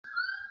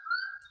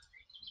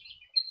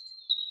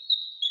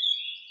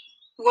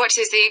What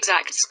is the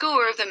exact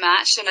score of the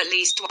match and at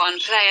least one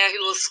player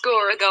who will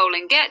score a goal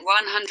and get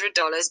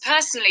 $100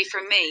 personally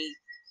from me?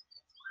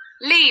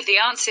 Leave the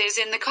answers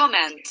in the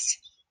comments.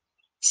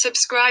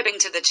 Subscribing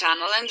to the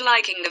channel and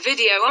liking the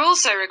video are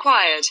also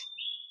required.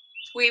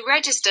 We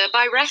register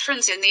by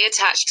reference in the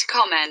attached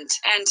comment.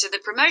 Enter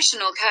the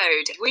promotional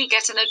code. We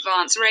get an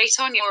advance rate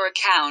on your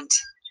account.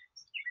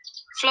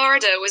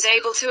 Florida was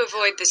able to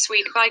avoid the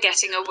sweep by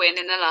getting a win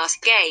in the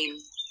last game.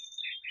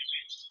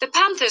 The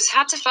Panthers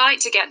had to fight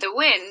to get the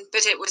win,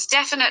 but it was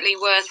definitely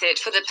worth it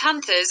for the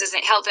Panthers as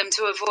it helped them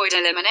to avoid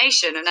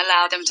elimination and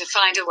allowed them to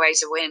find a way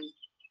to win.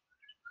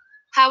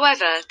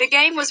 However, the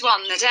game was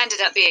one that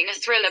ended up being a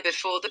thriller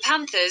before the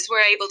Panthers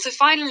were able to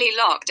finally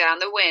lock down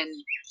the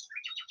win.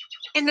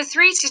 In the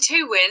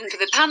 3-2 win for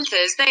the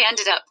Panthers, they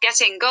ended up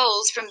getting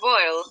goals from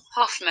Boyle,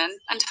 Hoffman,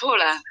 and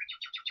Haller.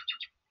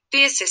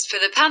 The assists for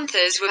the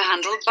Panthers were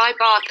handled by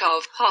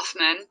Barkov,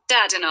 Hoffman,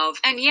 Dadonov,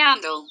 and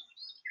Yandel.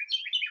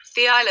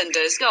 The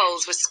Islanders'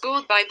 goals were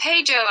scored by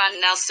Pedro and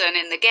Nelson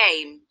in the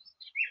game.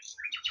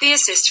 The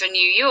assist for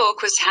New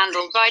York was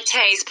handled by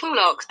Taze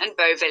Pullock and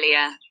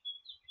Beauvillier.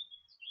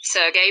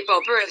 Sergei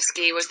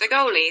Bobrovsky was the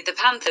goalie the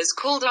Panthers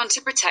called on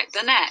to protect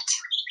the net.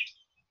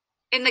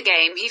 In the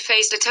game, he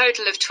faced a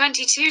total of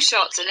 22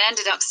 shots and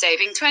ended up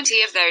saving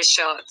 20 of those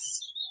shots.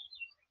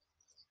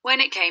 When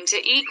it came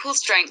to equal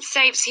strength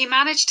saves, he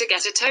managed to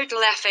get a total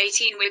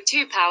F18 with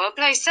 2 power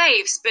play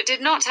saves, but did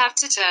not have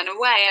to turn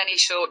away any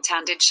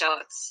short-handed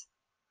shots.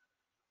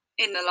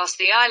 In the loss,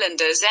 the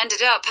Islanders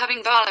ended up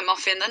having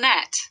Varlamov in the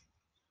net.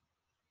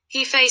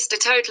 He faced a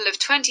total of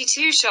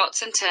 22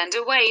 shots and turned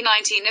away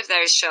 19 of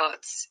those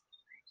shots.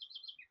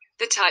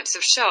 The types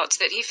of shots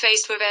that he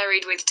faced were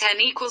varied, with 10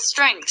 equal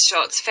strength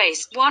shots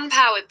faced, 1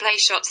 power play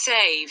shot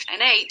save,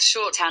 and 8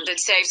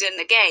 short-handed saves in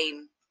the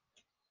game.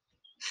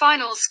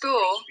 Final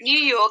score: New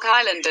York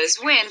Islanders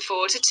win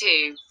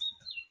 4-2.